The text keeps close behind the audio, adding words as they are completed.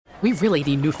We really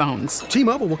need new phones.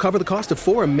 T-Mobile will cover the cost of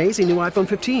 4 amazing new iPhone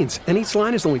 15s, and each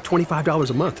line is only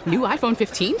 $25 a month. New iPhone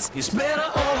 15s? It's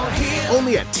better over here.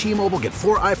 Only at T-Mobile, get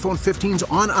 4 iPhone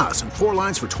 15s on us and 4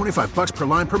 lines for $25 per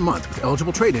line per month with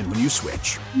eligible trade-in when you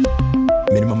switch.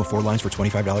 Minimum of 4 lines for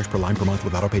 $25 per line per month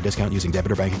with autopay discount using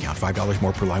debit or bank account. $5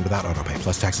 more per line without autopay,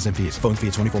 plus taxes and fees. Phone fee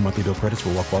at 24 monthly bill credits for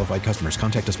well-qualified customers.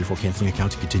 Contact us before canceling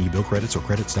account to continue bill credits or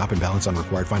credit stop and balance on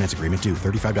required finance agreement due.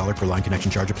 $35 per line connection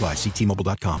charge applies. See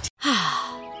T-Mobile.com.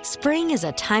 Spring is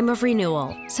a time of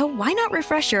renewal, so why not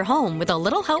refresh your home with a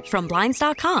little help from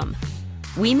Blinds.com?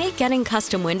 We make getting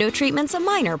custom window treatments a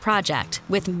minor project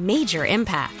with major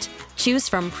impact. Choose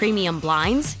from premium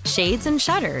blinds, shades, and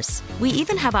shutters. We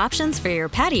even have options for your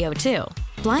patio, too.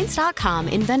 Blinds.com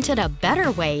invented a better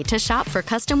way to shop for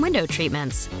custom window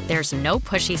treatments. There's no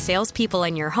pushy salespeople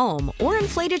in your home or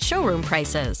inflated showroom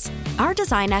prices. Our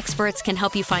design experts can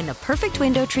help you find the perfect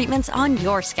window treatments on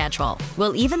your schedule.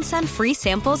 We'll even send free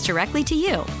samples directly to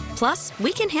you. Plus,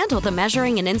 we can handle the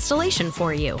measuring and installation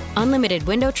for you. Unlimited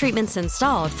window treatments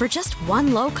installed for just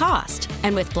one low cost.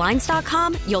 And with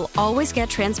Blinds.com, you'll always get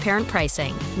transparent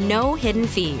pricing. No hidden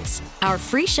fees. Our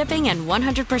free shipping and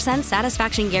 100%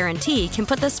 satisfaction guarantee can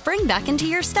put the spring back into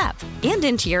your step and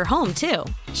into your home, too.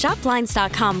 Shop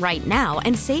Blinds.com right now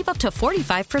and save up to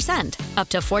 45%. Up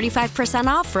to 45%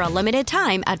 off for a limited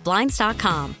time at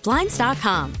Blinds.com.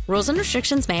 Blinds.com. Rules and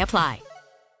restrictions may apply.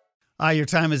 Your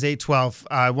time is 8:12.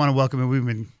 I want to welcome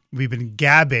you. We've been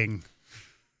gabbing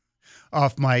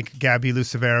off mic, Gabby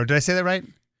Lucevero. Did I say that right?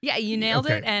 Yeah, you nailed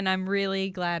it, and I'm really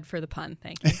glad for the pun.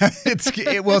 Thank you. It's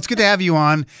good to have you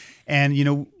on, and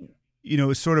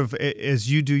sort of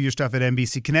as you do your stuff at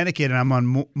NBC Connecticut, and I'm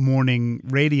on morning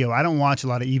radio. I don't watch a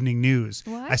lot of evening news.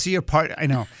 What? I see your part. I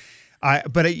know. I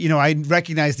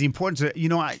recognize the importance of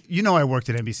I worked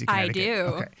at NBC Connecticut. I do.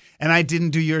 Okay, and I didn't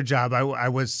do your job. I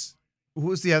was. Who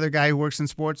was the other guy who works in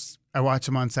sports? I watch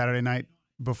him on Saturday night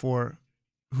before.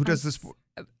 Who does the sport?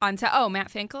 Matt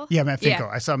Finkel? Yeah, Matt Finkel.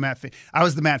 Yeah. I saw Matt Finkel. I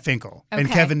was the Matt Finkel. Okay.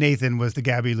 And Kevin Nathan was the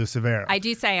Gabby Lucevero. I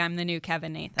do say I'm the new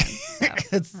Kevin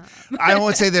Nathan. So. I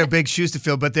won't say they're big shoes to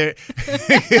fill, but they're...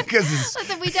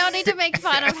 Listen, we don't need to make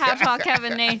fun of how tall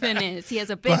Kevin Nathan is. He has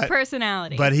a big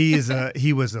personality. But he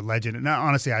was a legend. And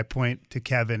honestly, I point to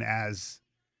Kevin as,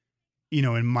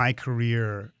 in my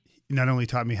career, he not only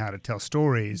taught me how to tell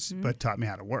stories, but taught me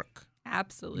how to work.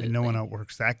 Absolutely. And no one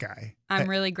outworks that guy. I'm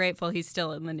really grateful he's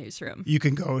still in the newsroom. You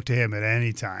can go to him at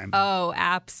any time. Oh,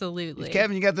 absolutely.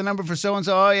 Kevin, you got the number for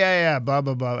so-and-so? Oh, yeah, blah,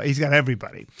 blah, blah. He's got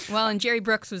everybody. Well, and Jerry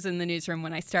Brooks was in the newsroom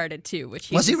when I started, too.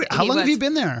 How long have you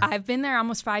been there? I've been there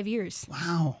almost 5 years.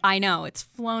 Wow. I know. It's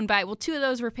flown by. Well, 2 of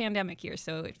those were pandemic years,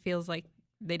 so it feels like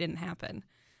they didn't happen.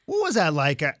 What was that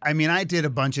like? I did a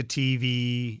bunch of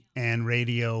TV and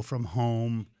radio from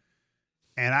home.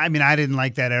 And I didn't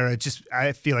like that era.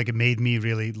 I feel like it made me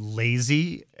really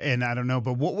lazy. And I don't know,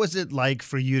 but what was it like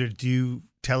for you to do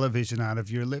television out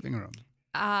of your living room?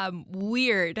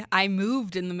 Weird. I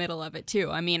moved in the middle of it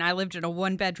too. I lived in a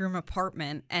 1-bedroom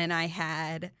apartment, and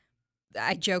I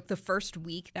joked the first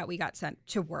week that we got sent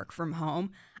to work from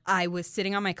home, I was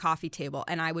sitting on my coffee table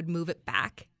and I would move it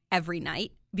back every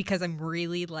night, because I'm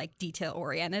really detail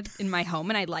oriented in my home,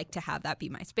 and I like to have that be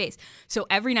my space. So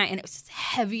every night, and it was this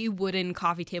heavy wooden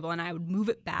coffee table, and I would move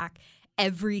it back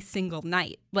every single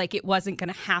night. Like it wasn't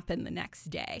going to happen the next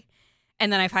day.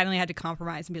 And then I finally had to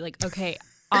compromise and be like, okay,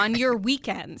 on your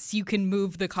weekends, you can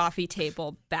move the coffee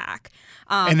table back.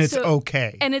 And it's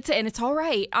okay. And it's all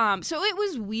right. So it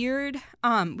was weird.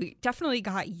 We definitely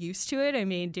got used to it.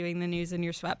 Doing the news in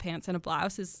your sweatpants and a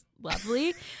blouse is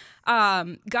lovely.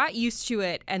 Got used to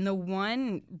it, and the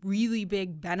one really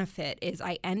big benefit is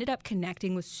I ended up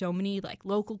connecting with so many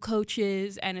local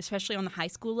coaches, and especially on the high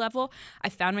school level, I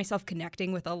found myself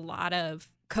connecting with a lot of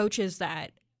coaches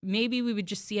that maybe we would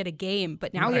just see at a game,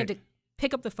 but now we had to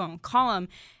pick up the phone, call them,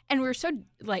 and we were so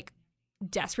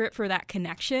desperate for that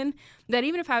connection that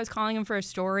even if I was calling them for a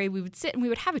story, we would sit and we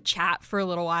would have a chat for a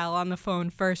little while on the phone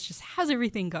first, just how's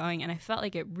everything going? And I felt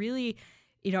like it really...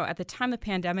 at the time the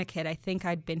pandemic hit, I think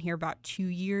I'd been here about 2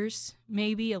 years,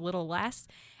 maybe a little less.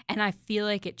 And I feel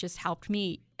like it just helped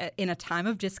me in a time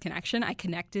of disconnection. I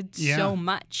connected so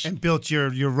much. And built your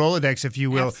Rolodex, if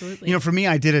you will. Absolutely. For me,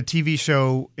 I did a TV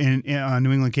show in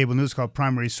New England Cable News called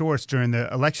Primary Source during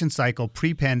the election cycle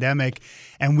pre-pandemic.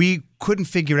 And we couldn't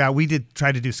figure out, we did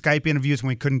try to do Skype interviews when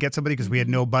we couldn't get somebody because we had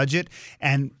no budget.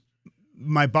 And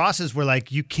my bosses were like,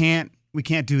 we can't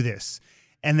do this.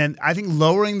 And then I think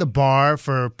lowering the bar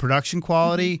for production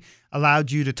quality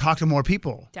allowed you to talk to more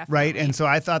people, right? And so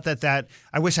I thought that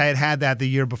I wish I had that the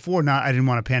year before. I didn't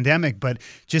want a pandemic, but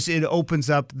just it opens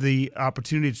up the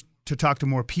opportunity to talk to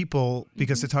more people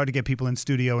because it's hard to get people in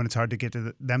studio and it's hard to get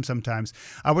to them sometimes.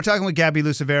 We're talking with Gabby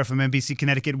Lucevera from NBC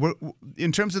Connecticut.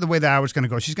 In terms of the way the hour's going to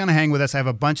go, she's going to hang with us. I have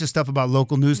a bunch of stuff about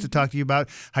local news to talk to you about,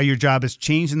 how your job has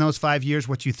changed in those 5 years,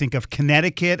 what you think of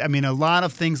Connecticut. I mean, a lot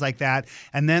of things like that.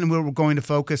 And then we're going to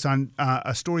focus on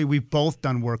a story we've both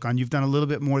done work on. You've done a little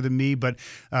bit more than me, but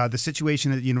the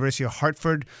situation at the University of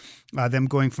Hartford, them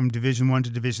going from Division I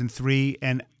to Division III.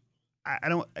 And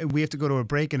we have to go to a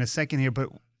break in a second here, but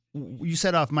you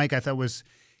said off mic, I thought was,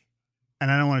 and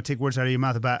I don't want to take words out of your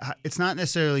mouth about how it's not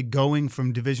necessarily going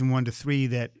from Division I to III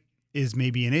that is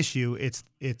maybe an issue. It's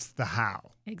the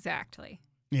how. Exactly.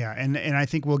 Yeah, and I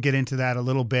think we'll get into that a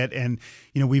little bit. And,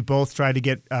 we both tried to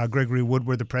get Gregory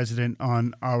Woodward, the president,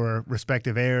 on our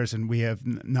respective airs, and we have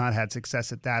not had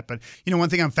success at that. But, one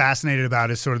thing I'm fascinated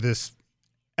about is sort of this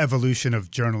evolution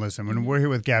of journalism. And we're here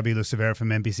with Gabby Lucevera from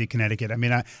NBC Connecticut. I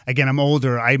mean, I'm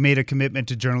older. I made a commitment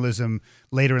to journalism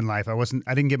later in life. I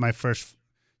didn't get my first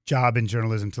job in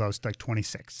journalism until I was like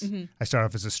 26. I started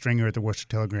off as a stringer at the Worcester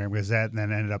Telegram Gazette and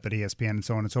then ended up at ESPN and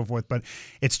so on and so forth. But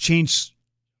it's changed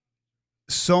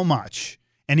so much.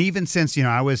 And even since,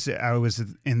 I was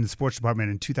in the sports department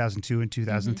in 2002 and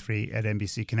 2003 at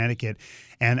NBC Connecticut,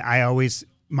 and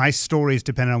my stories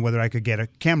depended on whether I could get a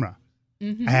camera.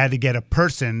 I had to get a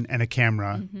person and a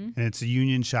camera, and it's a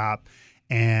union shop.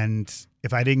 And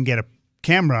if I didn't get a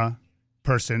camera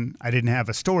person, I didn't have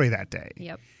a story that day.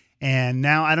 Yep. And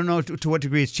now I don't know to what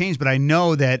degree it's changed, but I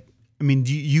know that,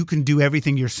 you can do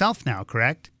everything yourself now,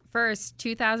 correct? First,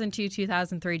 2002,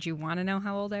 2003, do you want to know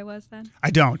how old I was then?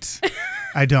 I don't,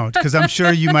 because I'm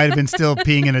sure you might have been still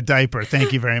peeing in a diaper.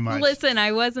 Thank you very much. Listen,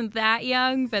 I wasn't that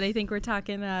young, but I think we're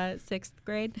talking 6th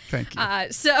grade. Thank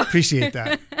you. So appreciate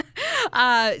that.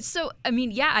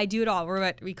 I do it all. We're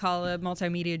what we call a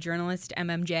multimedia journalist,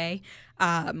 MMJ,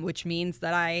 which means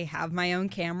that I have my own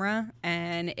camera.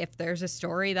 And if there's a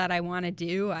story that I want to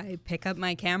do, I pick up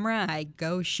my camera, I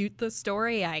go shoot the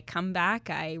story, I come back,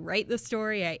 I write the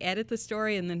story, I edit the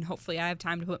story, and then hopefully I have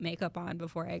time to put makeup on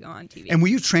before I go on TV. And were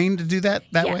you trained to do that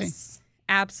way? Yes,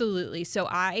 absolutely. So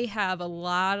I have a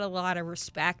lot of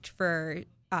respect for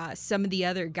some of the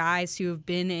other guys who have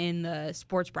been in the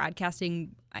sports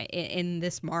broadcasting in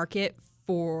this market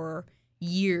for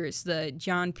years. The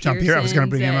John Pearsons. I was going to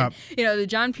bring him up. The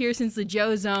John Pearsons, the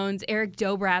Joe Zones, Eric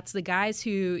Dobrats, the guys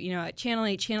who, at Channel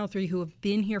 8, Channel 3, who have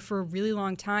been here for a really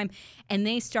long time. And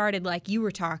they started, like you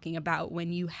were talking about,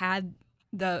 when you had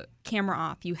the camera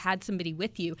off, you had somebody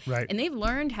with you. Right. And they've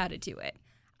learned how to do it.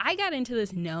 I got into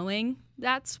this knowing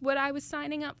that's what I was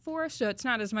signing up for, so it's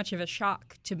not as much of a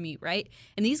shock to me, right?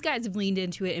 And these guys have leaned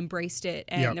into it, embraced it,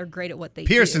 and they're great at what they do.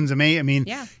 Pearson's amazing.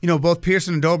 Both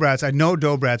Pearson and Dobrats, I know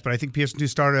Dobrats, but I think Pearson too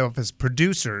started off as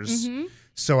producers,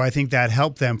 so I think that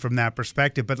helped them from that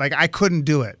perspective. But, I couldn't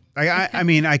do it.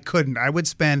 I couldn't. I would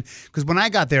spend, because when I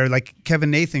got there, Kevin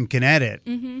Nathan can edit.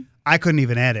 I couldn't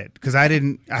even edit because I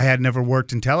had never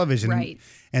worked in television. Right.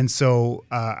 And so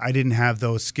I didn't have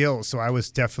those skills. So I was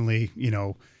definitely,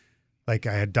 I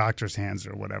had doctor's hands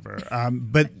or whatever.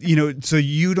 So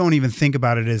you don't even think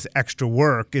about it as extra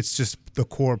work. It's just the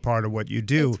core part of what you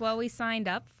do. It's what we signed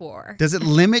up for. Does it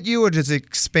limit you or does it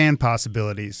expand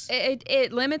possibilities?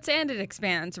 It limits and it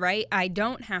expands, right? I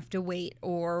don't have to wait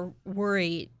or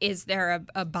worry, is there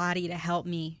a body to help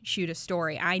me shoot a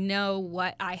story? I know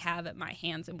what I have at my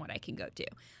hands and what I can go do.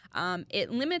 It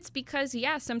limits because,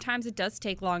 sometimes it does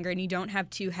take longer and you don't have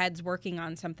two heads working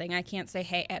on something. I can't say,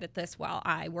 hey, edit this while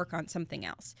I work on something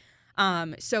else.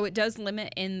 So it does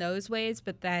limit in those ways,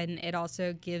 but then it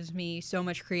also gives me so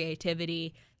much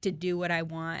creativity to do what I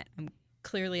want. I'm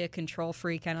clearly a control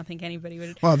freak. I don't think anybody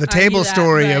would. Well, the table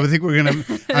story, I think we're going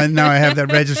to, now I have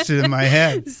that registered in my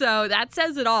head. So that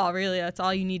says it all, really. That's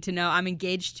all you need to know. I'm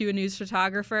engaged to a news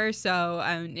photographer, so,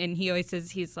 and he always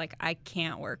says, he's like, I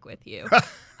can't work with you.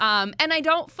 And I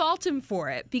don't fault him for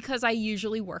it because I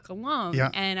usually work alone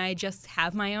and I just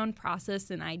have my own process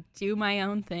and I do my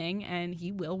own thing, and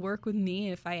he will work with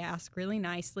me if I ask really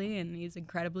nicely, and he's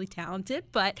incredibly talented.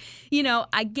 But,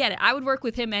 I get it. I would work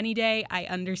with him any day. I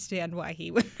understand why he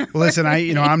would. Well, listen,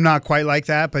 I'm not quite like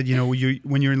that, but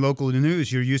when you're in local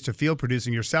news, you're used to field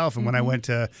producing yourself. And when I went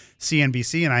to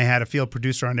CNBC and I had a field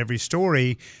producer on every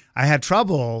story, I had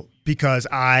trouble because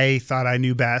I thought I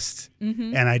knew best,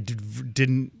 and I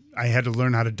didn't. I had to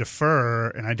learn how to defer,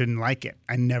 and I didn't like it.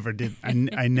 I never did.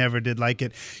 I never did like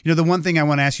it. The one thing I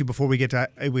want to ask you before we got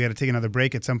to take another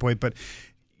break at some point, but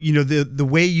the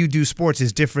way you do sports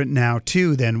is different now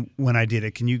too than when I did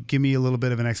it. Can you give me a little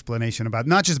bit of an explanation about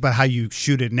not just about how you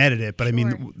shoot it and edit it, but I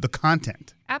mean the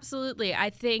content? Absolutely. I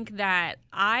think that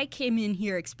I came in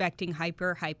here expecting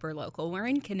hyper local. We're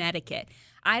in Connecticut.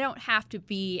 I don't have to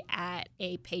be at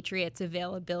a Patriots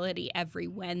availability every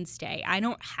Wednesday. I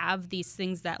don't have these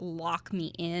things that lock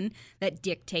me in that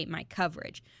dictate my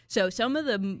coverage. So some of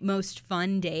the most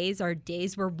fun days are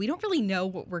days where we don't really know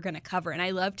what we're going to cover. And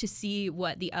I love to see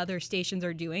what the other stations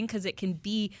are doing because it can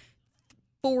be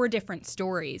 4 different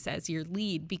stories as your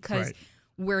lead because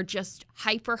we're just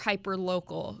hyper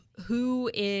local. Who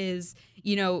is,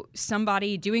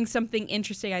 somebody doing something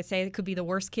interesting? I say it could be the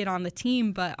worst kid on the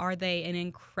team, but are they an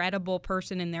incredible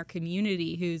person in their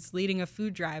community who's leading a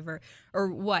food drive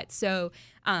or what? So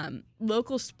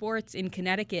local sports in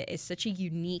Connecticut is such a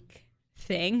unique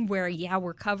thing where,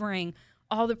 we're covering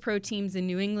all the pro teams in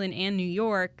New England and New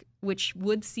York, which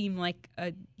would seem like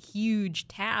a huge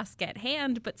task at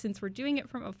hand. But since we're doing it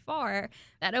from afar,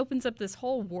 that opens up this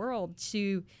whole world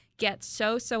to get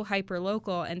so hyper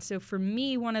local. And so for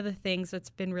me, one of the things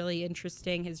that's been really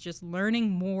interesting is just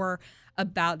learning more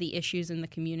about the issues in the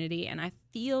community. And I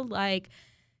feel like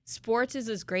sports is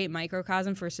this great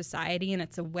microcosm for society, and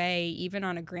it's a way, even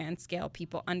on a grand scale,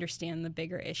 people understand the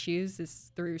bigger issues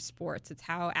is through sports. It's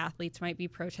how athletes might be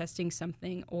protesting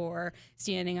something or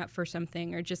standing up for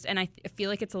something, or just, and I feel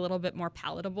like it's a little bit more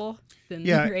palatable than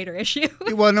the greater issue.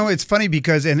 Well, no, it's funny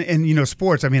because, and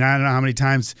sports, I mean, I don't know how many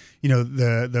times,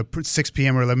 the 6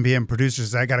 p.m. or 11 p.m.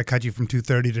 producers, I got to cut you from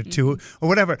 2:30 to 2 or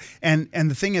whatever. And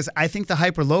the thing is, I think the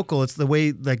hyper local, it's the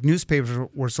way like newspapers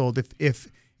were sold.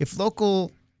 If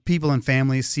local people and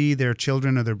families see their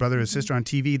children or their brother or sister on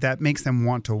TV, that makes them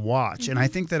want to watch. And I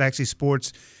think that actually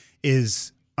sports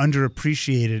is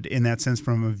underappreciated in that sense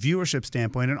from a viewership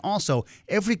standpoint. And also,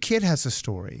 every kid has a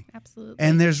story. Absolutely.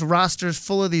 And there's rosters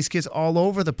full of these kids all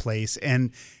over the place.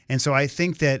 And so I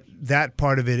think that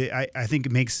part of it, I think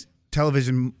it makes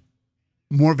television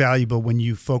more valuable when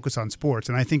you focus on sports.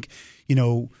 And I think,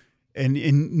 and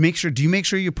do you make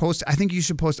sure you post? I think you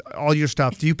should post all your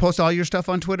stuff. Do you post all your stuff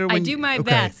on Twitter? I do my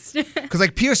best. Because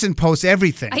like Pearson posts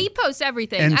everything. He posts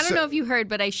everything. And I don't know if you heard,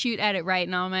 but I shoot at it right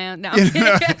and all my own. No.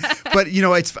 But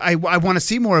I want to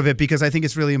see more of it because I think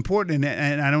it's really important,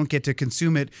 and I don't get to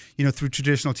consume it, through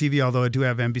traditional TV. Although I do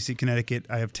have NBC Connecticut,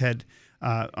 I have Ted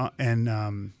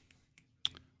and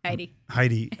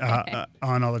Heidi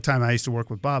on all the time. I used to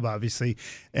work with Bob, obviously,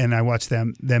 and I watch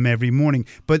them every morning.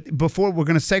 But before, we're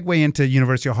going to segue into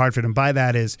University of Hartford, and by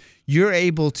that is you're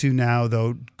able to now,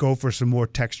 though, go for some more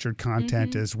textured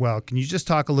content as well. Can you just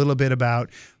talk a little bit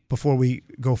about, before we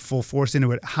go full force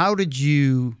into it, how did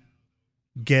you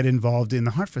get involved in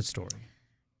the Hartford story?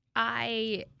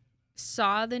 I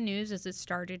saw the news as it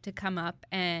started to come up,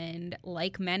 and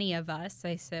like many of us,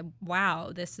 I said,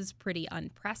 wow, this is pretty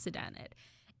unprecedented.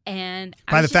 And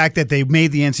by the fact that they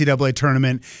made the NCAA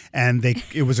tournament and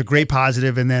it was a great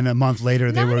positive, and then a month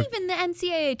later they were not even the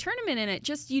NCAA tournament in it.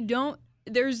 Just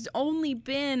there's only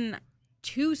been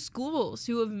 2 schools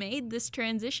who have made this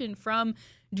transition from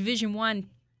Division I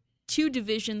to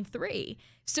Division III.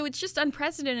 So it's just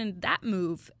unprecedented, that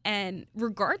move. And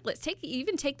regardless, take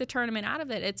the tournament out of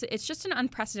it. It's just an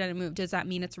unprecedented move. Does that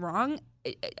mean it's wrong?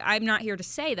 I'm not here to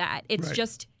say that. It's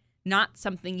just not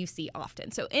something you see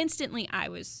often. So instantly I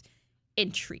was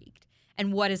intrigued.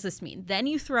 And what does this mean? Then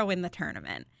you throw in the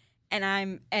tournament.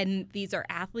 And these are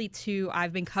athletes who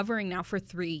I've been covering now for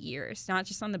 3 years, not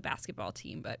just on the basketball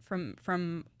team, but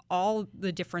from all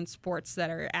the different sports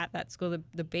that are at that school.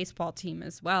 The baseball team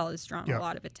as well has drawn a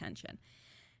lot of attention.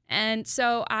 And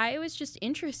so I was just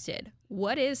interested.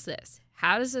 What is this?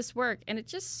 How does this work? And it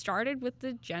just started with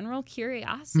the general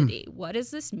curiosity. What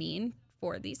does this mean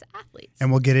for these athletes?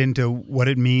 And we'll get into what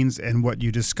it means and what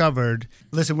you discovered.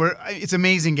 Listen, it's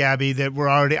amazing, Gabby, that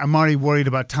I'm already worried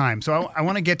about time. So I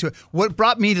want to get to it. What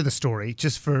brought me to the story,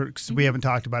 just because we haven't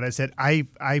talked about it, I said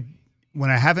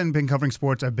when I haven't been covering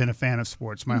sports, I've been a fan of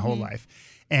sports my whole life.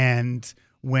 And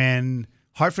when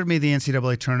Hartford made the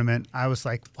NCAA tournament, I was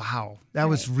like, wow, that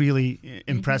was really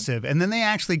impressive. And then they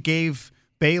actually gave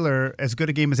Baylor as good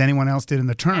a game as anyone else did in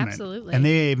the tournament. Absolutely. And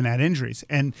they even had injuries.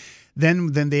 And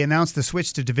then they announced the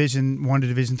switch to Division I to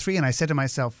Division III, and I said to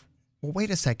myself, well, wait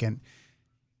a second.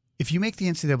 If you make the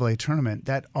NCAA tournament,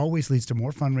 that always leads to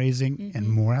more fundraising and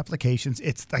more applications.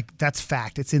 It's like, that's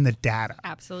fact. It's in the data.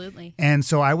 Absolutely. And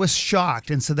so I was shocked.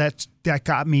 And so that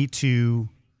got me to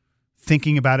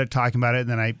thinking about it, talking about it. And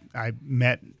then I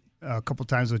met a couple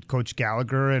times with Coach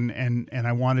Gallagher, and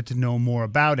I wanted to know more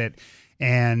about it.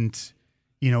 And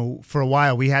for a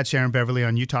while, we had Sharon Beverly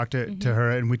on. You talked to her,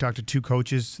 and we talked to 2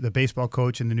 coaches, the baseball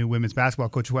coach and the new women's basketball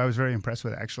coach, who I was very impressed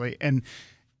with, actually. And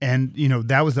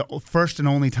that was the first and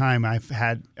only time I've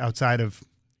had, outside of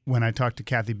when I talked to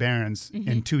Kathy Behrens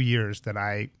in 2 years, that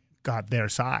I got their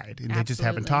side, and they just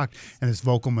haven't Absolutely. talked. And this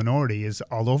vocal minority is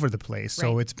all over the place,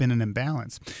 so Right. it's been an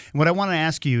imbalance. And what I want to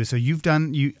ask you is, so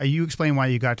you explain why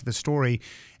you got to the story,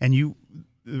 and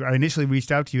I initially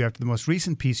reached out to you after the most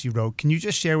recent piece you wrote. Can you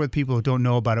just share with people who don't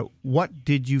know about it, what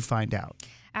did you find out?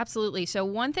 Absolutely. So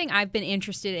one thing I've been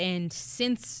interested in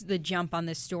since the jump on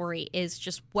this story is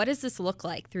just what does this look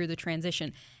like through the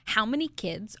transition? How many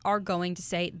kids are going to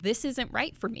say, this isn't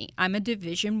right for me? I'm a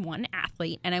Division I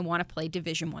athlete and I want to play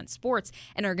Division I sports,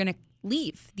 and are going to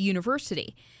leave the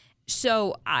university.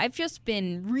 So I've just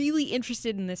been really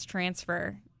interested in this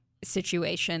transfer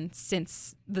situation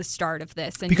since the start of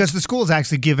this. And Because the school's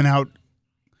actually given out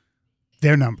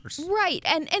their numbers. right.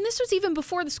 And this was even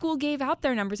before the school gave out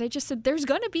their numbers. I just said, there's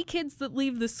going to be kids that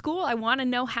leave the school. I want to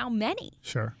know how many.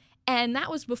 Sure. And that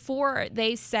was before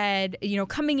they said,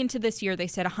 coming into this year, they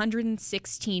said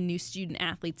 116 new student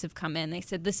athletes have come in. They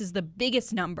said this is the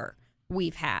biggest number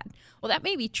we've had. Well, that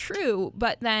may be true,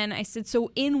 but then I said,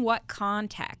 so in what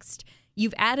context?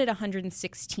 You've added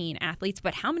 116 athletes,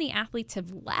 but how many athletes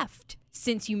have left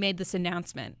since you made this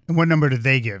announcement? And what number did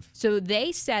they give? So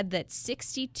they said that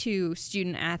 62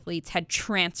 student athletes had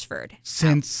transferred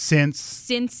Since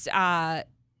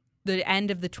the end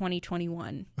of the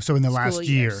 2021 so in the last school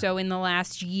year. So in the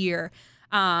last year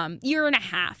and a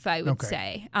half, I would Okay.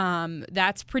 say.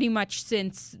 That's pretty much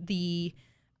since the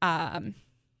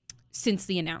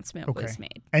announcement was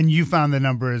made. And you found the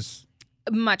numbers.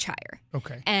 Much higher.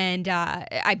 Okay. And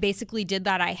I basically did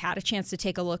that. I had a chance to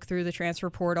take a look through the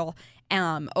transfer portal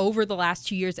over the last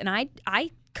 2 years, and I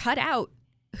cut out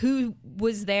who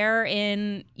was there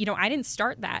in, I didn't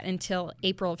start that until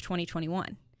April of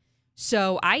 2021.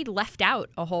 So I left out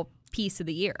a whole piece of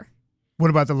the year. What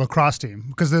about the lacrosse team?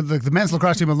 Because the men's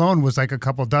lacrosse team alone was like a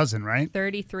couple dozen, right?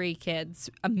 33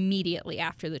 kids immediately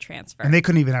after the transfer. And they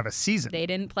couldn't even have a season. They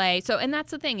didn't play. So, and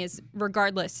that's the thing is,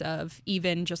 regardless of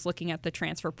even just looking at the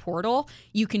transfer portal,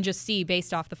 you can just see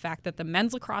based off the fact that the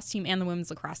men's lacrosse team and the women's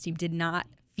lacrosse team did not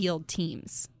field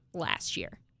teams last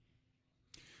year.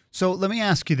 So let me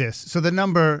ask you this. So the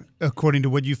number, according to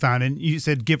what you found, and you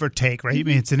said give or take, right? I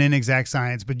mean, it's an inexact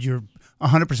science, but you're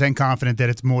 100% confident that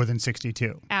it's more than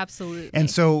 62. Absolutely.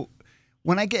 And so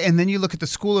and then you look at the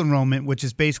school enrollment, which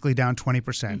is basically down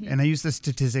 20%. And I use the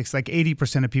statistics, like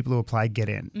 80% of people who apply get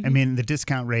in. I mean, the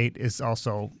discount rate is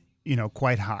also,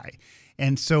 quite high.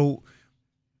 And so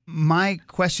my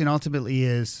question ultimately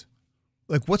is,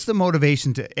 like, what's the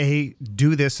motivation to A,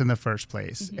 do this in the first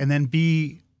place, and then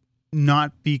B,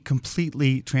 not be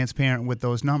completely transparent with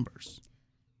those numbers?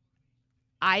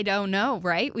 I don't know,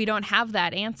 right? We don't have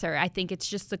that answer. I think it's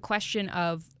just the question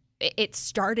of, it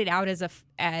started out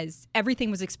as everything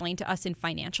was explained to us in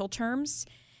financial terms.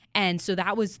 And so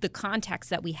that was the context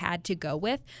that we had to go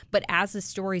with. But as the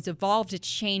stories evolved, it's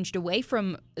changed away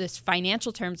from this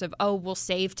financial terms of, we'll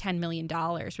save $10 million,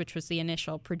 which was the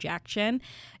initial projection,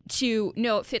 to,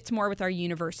 no, it fits more with our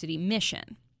university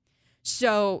mission.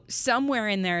 So somewhere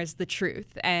in there is the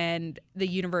truth. And the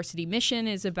university mission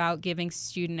is about giving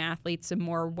student athletes a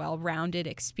more well-rounded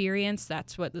experience.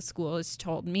 That's what the school has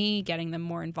told me, getting them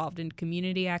more involved in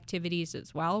community activities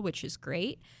as well, which is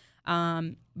great.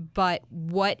 But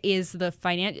what is the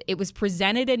financial? It was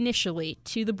presented initially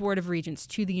to the Board of Regents,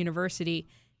 to the university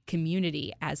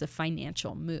community as a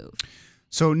financial move.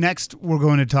 So next we're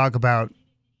going to talk about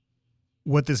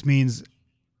what this means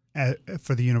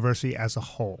for the university as a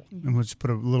whole. And we'll just put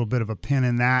a little bit of a pin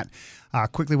in that.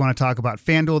 Quickly want to talk about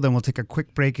FanDuel, then we'll take a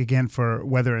quick break again for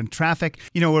weather and traffic.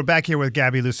 We're back here with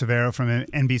Gabby Lucevero from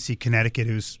NBC Connecticut,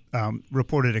 who's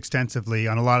reported extensively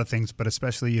on a lot of things, but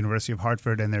especially University of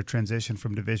Hartford and their transition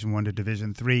from Division I to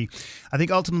Division III. I think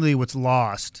ultimately what's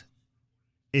lost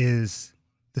is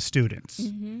the students.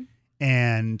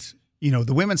 And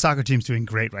the women's soccer team's doing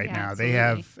great right now. Absolutely. They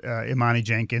have Imani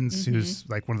Jenkins, who's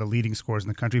like one of the leading scorers in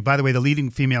the country. By the way, the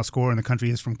leading female scorer in the country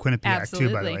is from Quinnipiac,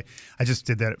 too, by the way. I just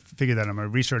figured that on my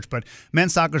research. But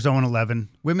men's soccer's 0-11.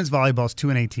 Women's volleyball's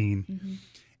 2-18.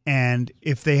 And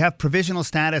if they have provisional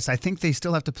status, I think they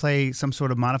still have to play some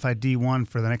sort of modified D1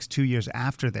 for the next 2 years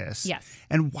after this. Yes.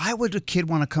 And why would a kid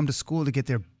want to come to school to get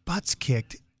their butts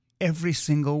kicked every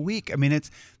single week? I mean,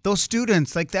 it's those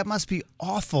students, like, that must be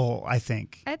awful, I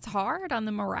think. It's hard on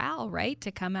the morale, right?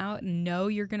 To come out and know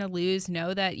you're going to lose,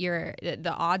 know that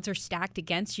the odds are stacked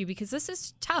against you, because this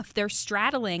is tough. They're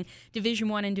straddling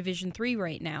Division I and Division III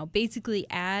right now. Basically,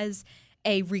 as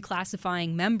a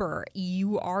reclassifying member,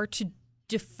 you are to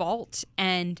default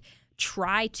and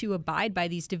try to abide by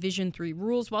these Division III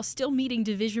rules while still meeting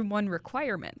Division I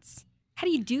requirements. How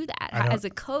do you do that as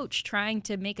a coach trying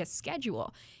to make a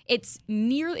schedule? It's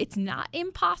not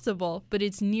impossible, but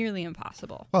it's nearly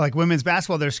impossible. Well, like women's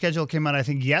basketball, their schedule came out, I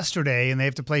think, yesterday, and they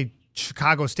have to play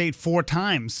Chicago State 4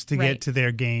 times to get to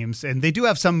their games. And they do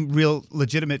have some real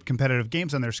legitimate competitive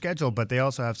games on their schedule, but they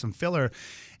also have some filler.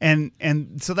 And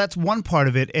so that's one part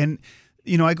of it. And,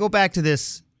 I go back to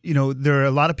this, there are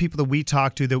a lot of people that we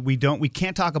talk to that we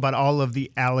can't talk about all of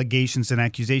the allegations and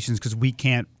accusations because we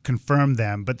can't confirm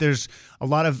them. But there's a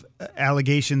lot of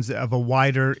allegations of a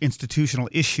wider institutional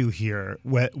issue here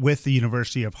with the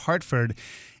University of Hartford.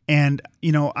 And,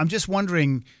 I'm just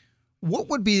wondering, what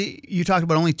would be, you talked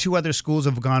about only 2 other schools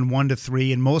have gone 1 to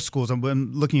 3, and most schools, I'm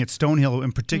looking at Stonehill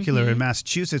in particular in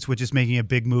Massachusetts, which is making a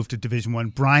big move to Division I.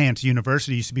 Bryant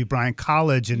University used to be Bryant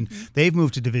College, and they've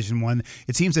moved to Division I.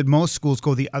 It seems that most schools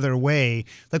go the other way.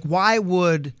 Like, why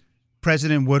would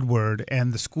President Woodward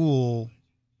and the school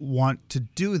want to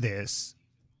do this?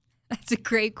 That's a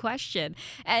great question.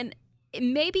 And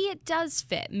maybe it does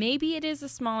fit. Maybe it is a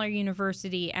smaller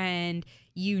university and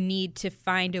you need to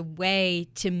find a way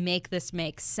to make this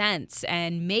make sense.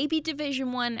 And maybe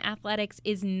Division I athletics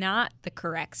is not the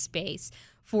correct space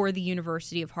for the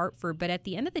University of Hartford. But at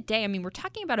the end of the day, we're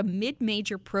talking about a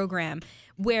mid-major program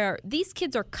where these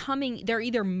kids are they're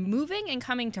either moving and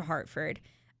coming to Hartford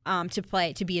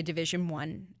to be a Division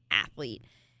I athlete,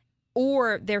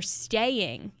 or they're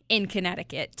staying in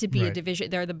Connecticut to be a division.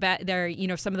 They're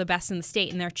they're some of the best in the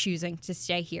state, and they're choosing to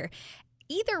stay here.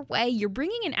 Either way, you're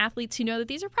bringing in athletes who know that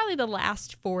these are probably the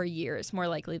last 4 years, more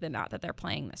likely than not, that they're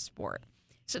playing this sport.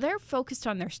 So they're focused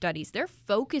on their studies. They're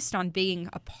focused on being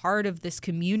a part of this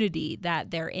community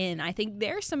that they're in. I think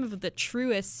they're some of the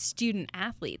truest student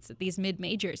athletes at these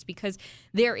mid-majors because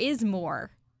there is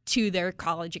more to their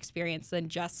college experience than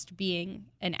just being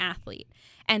an athlete.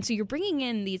 And so you're bringing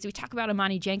in these, we talk about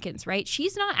Imani Jenkins, right?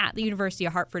 She's not at the University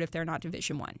of Hartford if they're not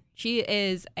Division I. She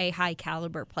is a high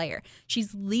caliber player.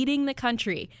 She's leading the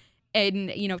country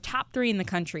in, top 3 in the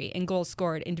country in goals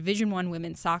scored in Division I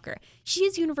women's soccer. She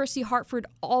is University of Hartford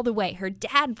all the way. Her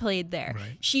dad played there.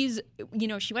 Right. She's,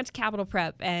 she went to Capital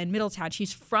Prep and Middletown.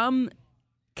 She's from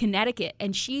Connecticut,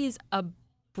 and she's a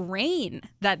brain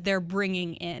that they're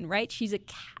bringing in, right? She's a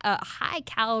high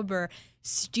caliber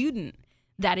student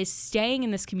that is staying in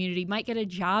this community, might get a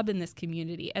job in this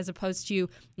community, as opposed to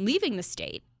leaving the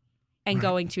state and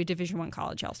going to a Division I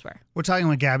college elsewhere. We're talking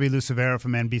with Gabby Lucevero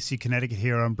from NBC Connecticut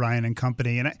here on Brian and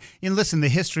Company. And listen, the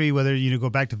history, whether you go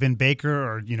back to Vin Baker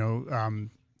or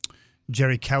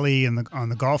Jerry Kelly on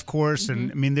the golf course,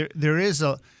 and there is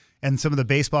and some of the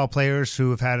baseball players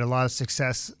who have had a lot of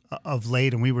success of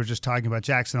late. And we were just talking about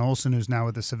Jackson Olsen, who's now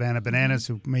with the Savannah Bananas,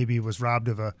 who maybe was robbed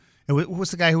of a. What's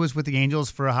the guy who was with the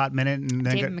Angels for a hot minute? And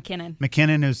then David McKinnon.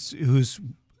 McKinnon,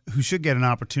 who should get an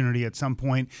opportunity at some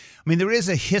point. There is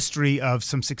a history of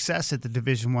some success at the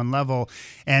Division I level.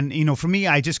 And, for me,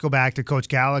 I just go back to Coach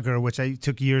Gallagher, which I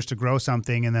took years to grow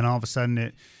something, and then all of a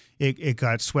sudden it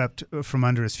got swept from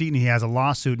under his feet, and he has a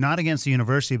lawsuit, not against the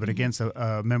university, but against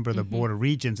a member of the Board of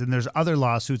Regents. And there's other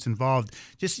lawsuits involved.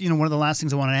 Just, one of the last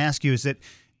things I want to ask you is that,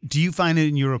 do you find it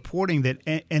in your reporting that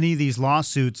any of these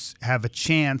lawsuits have a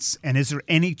chance, and is there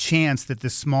any chance that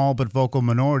this small but vocal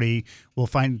minority will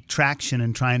find traction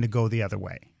in trying to go the other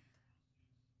way?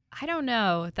 I don't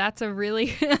know. That's a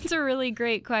really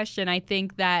great question. I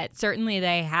think that certainly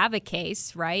they have a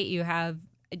case, right? You have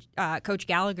Coach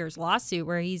Gallagher's lawsuit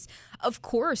where he's, of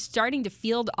course, starting to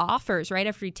field offers right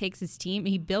after he takes his team.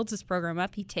 He builds his program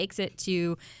up. He takes it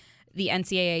to the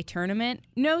NCAA tournament.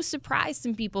 No surprise,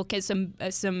 some people, because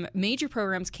some major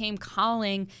programs came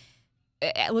calling,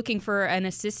 looking for an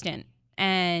assistant.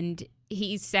 And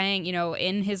he's saying,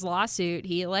 in his lawsuit,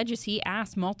 he alleges he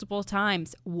asked multiple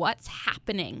times, what's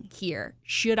happening here?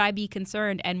 Should I be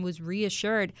concerned? And was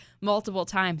reassured multiple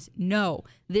times, no,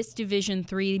 this Division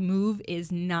III move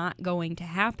is not going to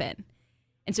happen.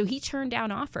 And so he turned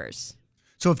down offers.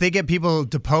 So if they get people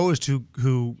deposed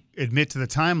who admit to the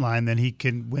timeline, then he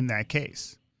can win that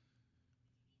case.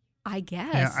 I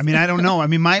guess. Yeah, I don't know.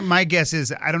 My guess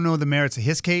is I don't know the merits of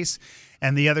his case,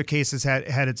 and the other case has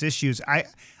had its issues.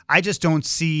 I just don't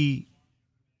see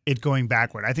it going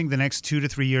backward. I think the next 2 to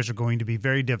 3 years are going to be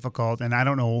very difficult, and I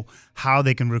don't know how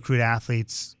they can recruit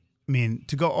athletes.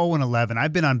 To go 0-11,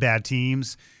 I've been on bad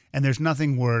teams, and there's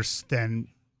nothing worse than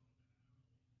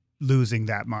losing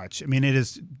that much. It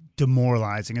is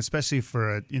demoralizing, especially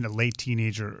for a late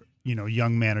teenager,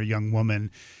 young man or young woman.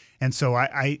 And so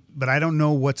but I don't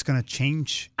know what's going to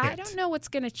change. I don't know what's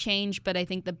going to change, but I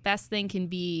think the best thing can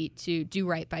be to do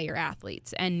right by your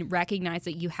athletes and recognize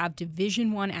that you have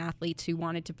Division I athletes who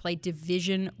wanted to play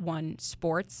Division I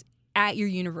sports at your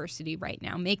university right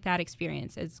now. Make that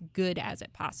experience as good as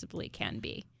it possibly can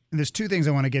be. And there's two things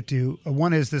I want to get to.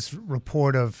 One is this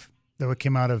report that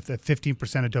came out of the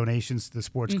 15% of donations to the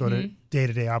sports go to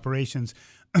day-to-day operations.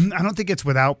 I don't think it's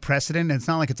without precedent. It's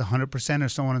not like it's 100% or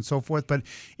so on and so forth, but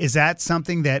is that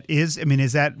something that is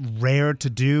that rare to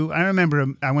do? I remember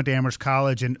I went to Amherst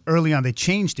College, and early on they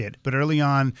changed it, but early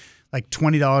on, like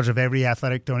 $20 of every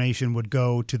athletic donation would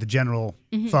go to the general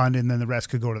fund, and then the rest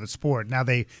could go to the sport. Now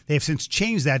they've since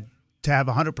changed that to have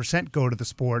 100% go to the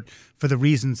sport for the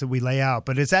reasons that we lay out.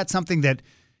 But is that something that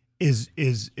is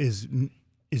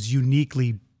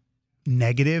uniquely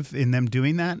negative in them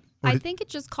doing that? I think it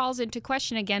just calls into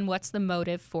question, again, what's the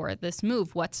motive for this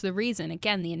move? What's the reason?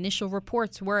 Again, the initial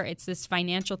reports were it's this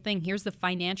financial thing. Here's the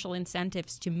financial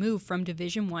incentives to move from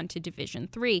Division I to Division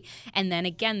III. And then,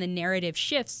 again, the narrative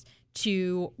shifts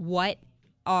to what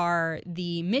are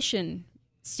the mission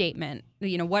statement,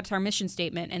 what's our mission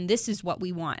statement, and this is what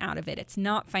we want out of it. It's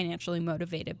not financially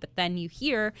motivated. But then you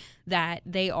hear that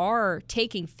they are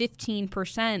taking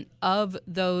 15% of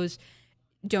those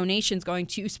donations going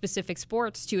to specific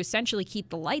sports to essentially keep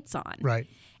the lights on. Right.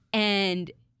 And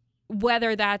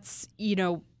whether that's,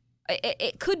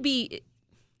 it could be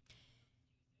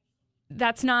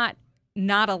that's not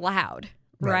allowed,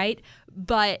 right?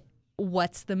 But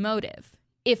what's the motive?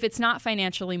 If it's not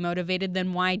financially motivated,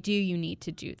 then why do you need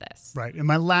to do this? Right. And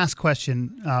my last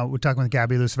question, we're talking with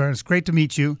Gabby Lucifero. It's great to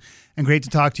meet you and great to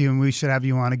talk to you, and we should have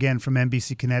you on again from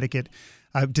NBC Connecticut.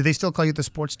 Do they still call you the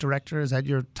sports director? Is that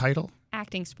your title?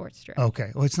 Acting sports director.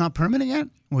 Okay. Well, it's not permanent yet?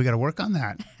 We got to work on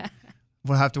that.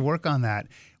 We'll have to work on that.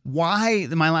 Why,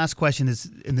 my last question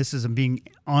is, and this is being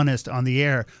honest on the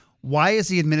air, why is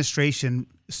the administration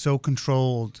so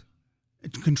controlling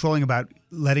about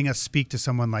letting us speak to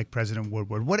someone like President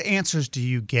Woodward? What answers do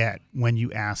you get when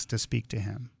you ask to speak to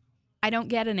him? I don't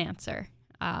get an answer.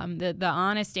 The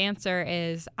honest answer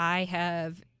is I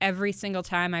have, every single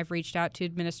time I've reached out to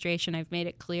administration, I've made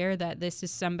it clear that this is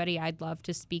somebody I'd love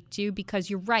to speak to, because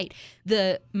you're right,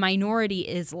 the minority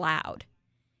is loud.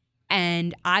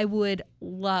 And I would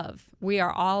love, we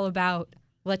are all about,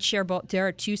 let's share both. There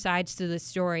are two sides to this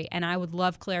story, and I would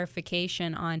love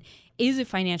clarification on, is it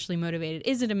financially motivated?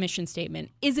 Is it a mission statement?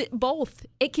 Is it both?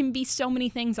 It can be so many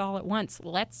things all at once.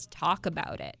 Let's talk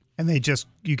about it. And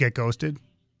you get ghosted?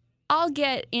 I'll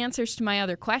get answers to my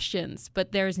other questions,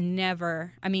 but there's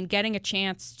never, getting a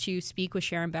chance to speak with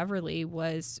Sharon Beverly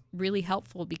was really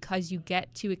helpful because you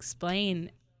get to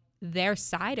explain their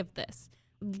side of this.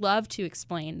 Love to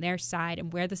explain their side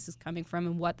and where this is coming from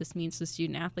and what this means to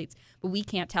student athletes. But we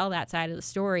can't tell that side of the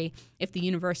story if the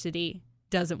university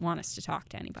doesn't want us to talk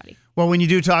to anybody. Well, when you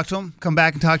do talk to them, come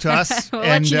back and talk to us. We'll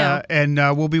let you know. And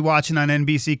we'll be watching on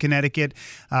NBC Connecticut.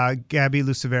 Gabby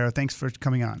Lucifero, thanks for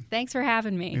coming on. Thanks for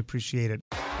having me. We appreciate it.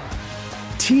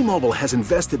 T-Mobile has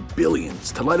invested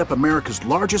billions to light up America's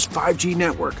largest 5G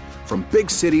network, from big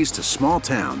cities to small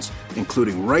towns,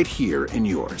 including right here in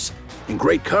yours. And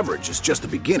great coverage is just the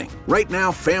beginning. Right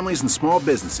now, families and small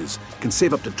businesses can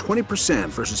save up to 20%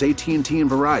 versus AT&T and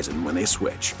Verizon when they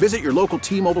switch. Visit your local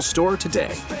T-Mobile store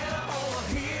today.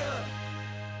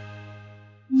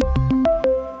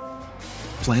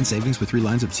 Plan savings with 3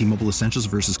 lines of T-Mobile Essentials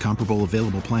versus comparable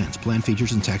available plans. Plan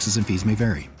features and taxes and fees may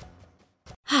vary.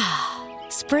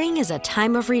 Spring is a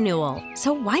time of renewal,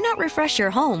 so why not refresh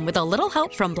your home with a little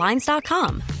help from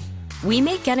Blinds.com? We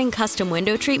make getting custom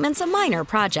window treatments a minor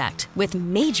project with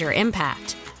major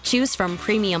impact. Choose from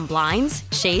premium blinds,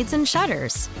 shades, and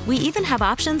shutters. We even have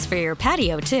options for your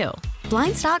patio, too.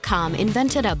 Blinds.com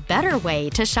invented a better way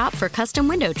to shop for custom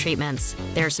window treatments.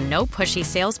 There's no pushy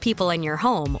salespeople in your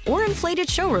home or inflated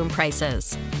showroom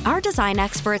prices. Our design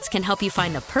experts can help you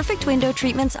find the perfect window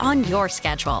treatments on your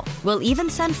schedule. We'll even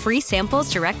send free samples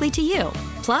directly to you.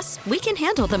 Plus, we can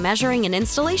handle the measuring and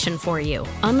installation for you.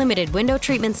 Unlimited window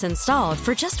treatments installed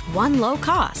for just one low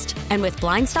cost. And with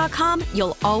Blinds.com,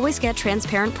 you'll always get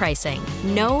transparent pricing.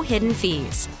 No hidden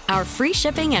fees. Our free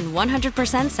shipping and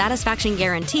 100% satisfaction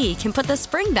guarantee can put the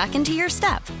spring back into your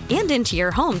step and into your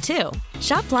home, too.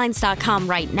 Shop Blinds.com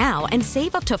right now and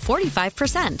save up to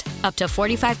 45%. Up to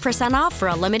 45% off for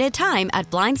a limited time at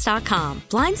Blinds.com.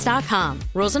 Blinds.com.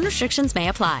 Rules and restrictions may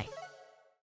apply.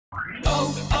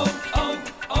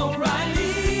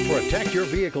 Protect your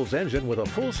vehicle's engine with a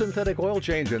full synthetic oil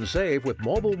change and save with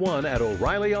Mobil 1 at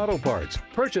O'Reilly Auto Parts.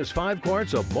 Purchase 5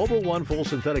 quarts of Mobil 1 full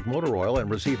synthetic motor oil and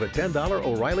receive a $10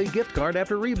 O'Reilly gift card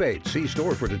after rebate. See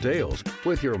store for details.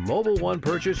 With your Mobil 1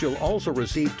 purchase, you'll also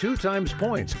receive 2 times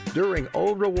points during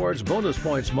O Rewards Bonus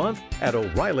Points Month at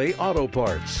O'Reilly Auto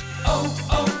Parts.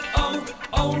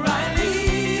 O'Reilly